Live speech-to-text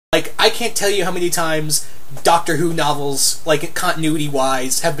Like, I can't tell you how many times Doctor Who novels, like,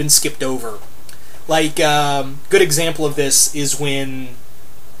 continuity-wise, have been skipped over. Like, good example of this is when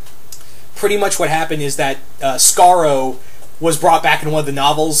pretty much what happened is that Skaro was brought back in one of the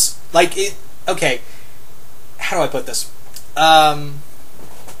novels. Like, okay, how do I put this?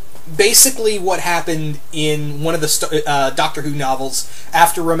 Basically what happened in one of the Doctor Who novels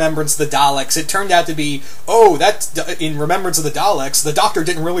after Remembrance of the Daleks, it turned out to be, oh, that's in Remembrance of the Daleks, the Doctor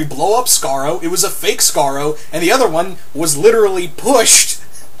didn't really blow up Skaro, it was a fake Skaro, and the other one was literally pushed,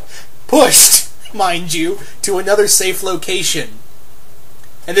 mind you, to another safe location.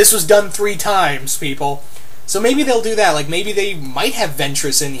 And this was done 3 times, people. So maybe they'll do that, like maybe they might have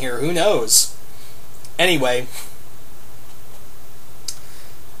Ventress in here, who knows? Anyway,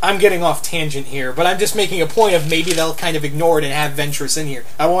 I'm getting off tangent here, but I'm just making a point of maybe they'll kind of ignore it and have Ventress in here.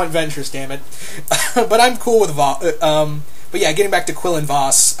 I want Ventress, damn it. But I'm cool with Voss. But yeah, getting back to Quill and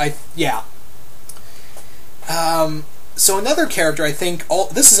Voss, yeah. So another character I think,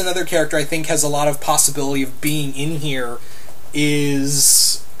 this is another character I think has a lot of possibility of being in here,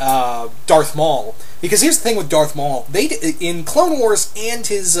 is Darth Maul. Because here's the thing with Darth Maul. In Clone Wars and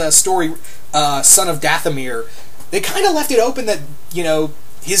his story, Son of Dathomir, they kind of left it open that, you know,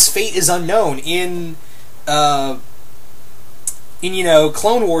 his fate is unknown. In Clone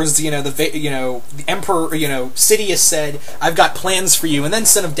Wars, the Emperor, Sidious said, "I've got plans for you," and then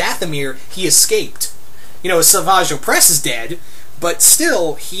Son of Dathomir, he escaped. Savage Opress is dead, but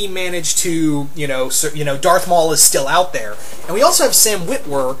still, he managed to, Darth Maul is still out there. And we also have Sam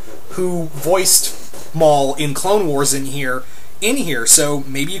Witwer, who voiced Maul in Clone Wars in here, so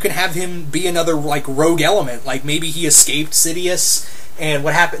maybe you can have him be another, like, rogue element. Like, maybe he escaped Sidious, and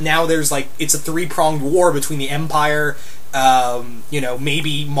what happened now, there's, like, it's a 3-pronged war between the Empire.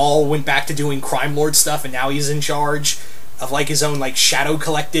 Maybe Maul went back to doing Crime Lord stuff, and now he's in charge of, like, his own, like, Shadow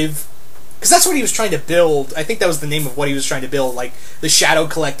Collective. Because that's what he was trying to build. I think that was the name of what he was trying to build, like, the Shadow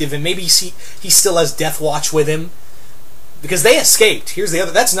Collective, and maybe he still has Death Watch with him. Because they escaped.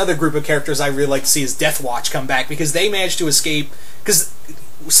 That's another group of characters I really like to see is Death Watch come back, because they managed to escape. Because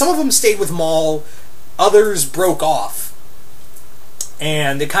some of them stayed with Maul, others broke off.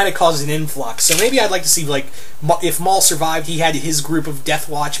 And it kind of caused an influx. So maybe I'd like to see, like, if Maul survived, he had his group of Death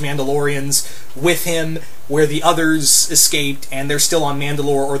Watch Mandalorians with him, where the others escaped, and they're still on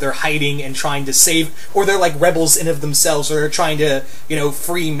Mandalore, or they're hiding and trying to save, or they're like rebels in of themselves, or they're trying to,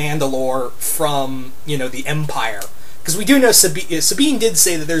 free Mandalore from, the Empire. Because we do know Sabine did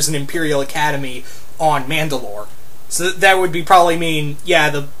say that there's an Imperial Academy on Mandalore. So that would probably mean, yeah,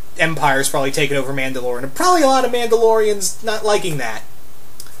 the Empire's probably taken over Mandalore, and probably a lot of Mandalorians not liking that.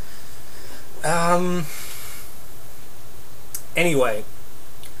 Anyway,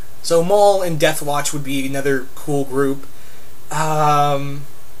 so Maul and Death Watch would be another cool group. Trying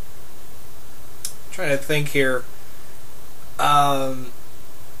to think here.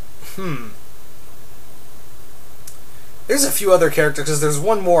 There's a few other characters, because there's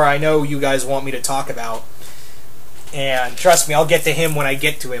one more I know you guys want me to talk about. And trust me, I'll get to him when I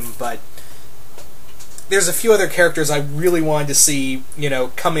get to him, but there's a few other characters I really wanted to see,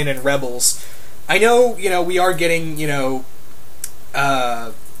 come in Rebels. I know, we are getting,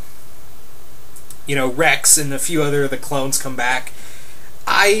 Rex and a few other of the clones come back.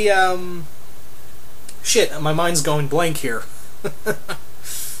 Shit, my mind's going blank here.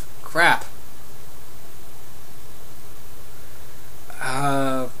 Crap.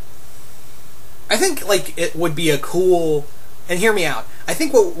 I think, like, it would be a cool, and hear me out, I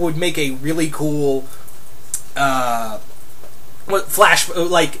think what would make a really cool, like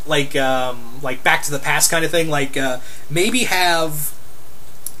Back to the Past kind of thing, like, maybe have,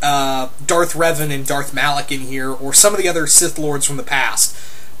 Darth Revan and Darth Malak in here, or some of the other Sith Lords from the past.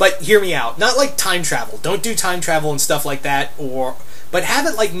 But hear me out, not like time travel, don't do time travel and stuff like that, but have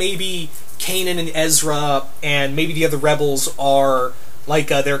it like maybe Kanan and Ezra, and maybe the other rebels are, like,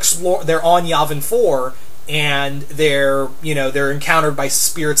 they're on Yavin 4, and they're encountered by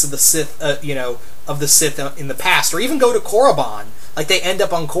spirits of the Sith, of the Sith in the past, or even go to Korriban. Like, they end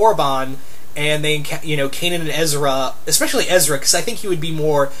up on Korriban, and they, Kanan and Ezra, especially Ezra, because I think he would be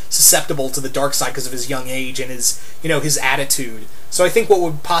more susceptible to the dark side because of his young age and his, his attitude. So I think what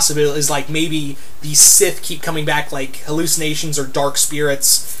would possibly is, like, maybe the Sith keep coming back, like, hallucinations or dark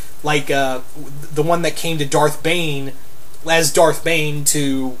spirits, like, the one that came to Darth Bane, as Darth Bane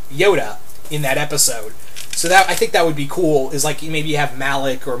to Yoda in that episode. So that, I think that would be cool, is like maybe you have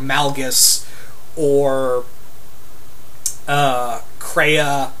Malak or Malgus or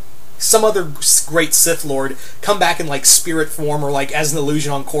Kreia, some other great Sith Lord come back in like spirit form or like as an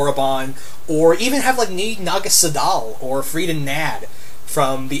illusion on Korriban, or even have like Naga Sadal or Friedan Nad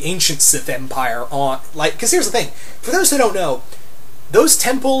from the ancient Sith Empire on, like, because here's the thing, for those who don't know, those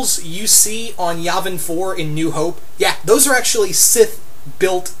temples you see on Yavin 4 in New Hope, yeah, those are actually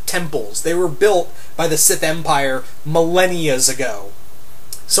Sith-built temples. They were built by the Sith Empire millennia ago.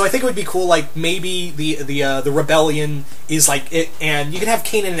 So I think it would be cool, like, maybe the rebellion is like it, and you can have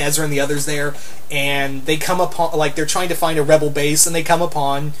Kanan and Ezra and the others there, and they come upon, like, they're trying to find a rebel base, and they come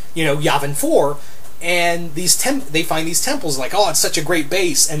upon, you know, Yavin 4, and they find these temples, like, oh, it's such a great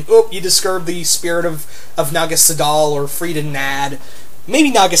base, and you discover the spirit of Naga Sadal or Freedon Nad. Maybe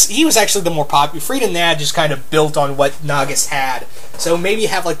Nagas, he was actually the more popular. Freedon Nad just kind of built on what Nagas had. So maybe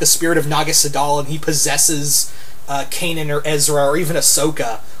have, like, the spirit of Naga Sadal, and he possesses Kanan or Ezra or even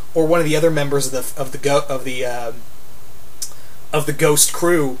Ahsoka or one of the other members of the Ghost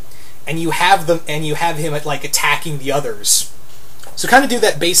crew, and you have him at, like, attacking the others. So kind of do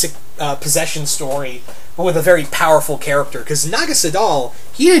that basic possession story, but with a very powerful character, because Naga Sadal,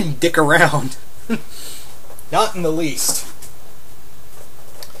 he didn't dick around. Not in the least.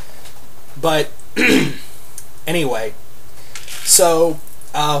 But anyway, so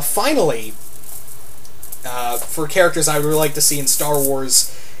finally, for characters I would really like to see in Star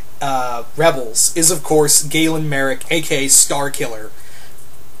Wars Rebels is, of course, Galen Marek, aka Starkiller.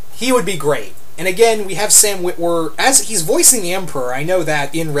 He would be great. And again, we have Sam Witwer, as he's voicing the Emperor, I know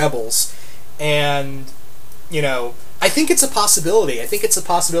that, in Rebels. And, you know, I think it's a possibility. I think it's a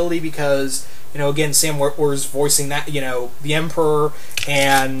possibility because, you know, again, Sam Witwer's voicing that, you know, the Emperor,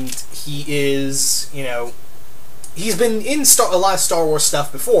 and he is, you know, he's been in a lot of Star Wars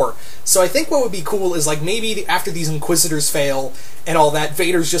stuff before. So I think what would be cool is, like, maybe after these Inquisitors fail and all that,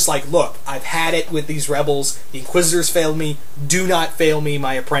 Vader's just like, look, I've had it with these rebels. The Inquisitors failed me. Do not fail me,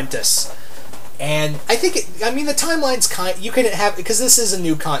 my apprentice. And I think, I mean, the timeline's you can have, because this is a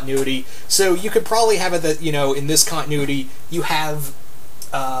new continuity, so you could probably have it that, you know, in this continuity, you have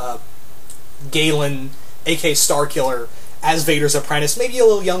Galen, aka Starkiller, as Vader's apprentice, maybe a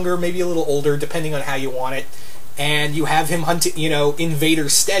little younger, maybe a little older, depending on how you want it. And you have him hunting, you know, in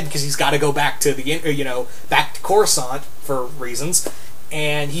Vader's stead, because he's got to go back to the, you know, back to Coruscant for reasons.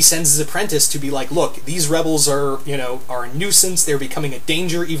 And he sends his apprentice to be like, look, these rebels are, you know, are a nuisance. They're becoming a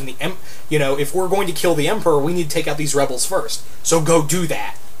danger. Even you know, if we're going to kill the Emperor, we need to take out these rebels first. So go do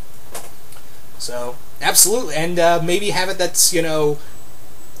that. So absolutely, and maybe have it that's, you know,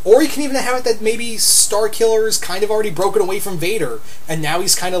 or you can even have it that maybe Starkiller's kind of already broken away from Vader, and now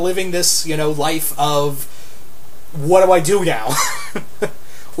he's kind of living this, you know, life of, what do I do now?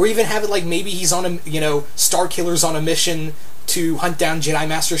 Or even have it like maybe he's on a, you know, Starkiller's on a mission to hunt down Jedi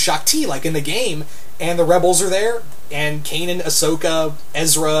Master Shaak Ti, like in the game, and the rebels are there, and Kanan, Ahsoka,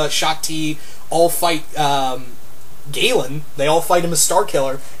 Ezra, Shaak Ti all fight Galen. They all fight him as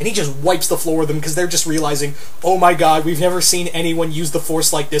Starkiller, and he just wipes the floor with them because they're just realizing, oh my god, we've never seen anyone use the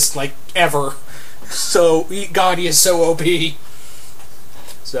Force like this, like, ever. So, God, he is so OP.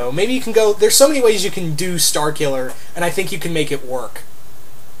 So maybe you can go, there's so many ways you can do Starkiller, and I think you can make it work.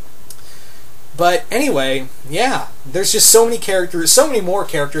 But anyway, yeah, there's just so many characters, so many more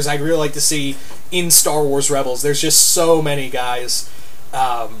characters I'd really like to see in Star Wars Rebels. There's just so many guys.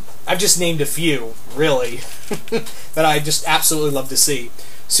 I've just named a few, really, that I just absolutely love to see.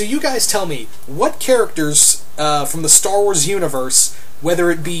 So you guys tell me, what characters from the Star Wars universe, whether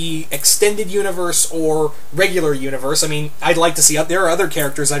it be extended universe or regular universe, I mean, I'd like to see, there are other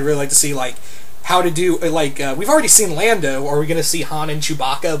characters I'd really like to see, like, how to do, like, we've already seen Lando. Are we going to see Han and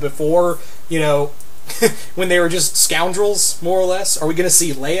Chewbacca before, you know, when they were just scoundrels, more or less? Are we going to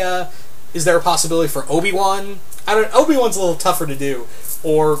see Leia? Is there a possibility for Obi-Wan? Obi-Wan's a little tougher to do.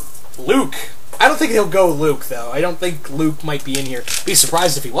 Or Luke. I don't think he'll go Luke, though. I don't think Luke might be in here. Be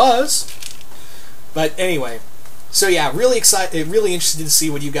surprised if he was. But anyway. So yeah, really excited, really interested to see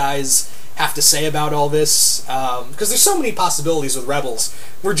what you guys have to say about all this, because there's so many possibilities with Rebels.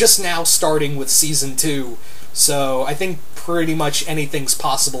 We're just now starting with Season 2, so I think pretty much anything's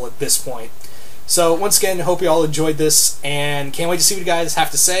possible at this point. So once again, hope you all enjoyed this, and can't wait to see what you guys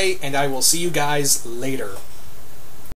have to say, and I will see you guys later.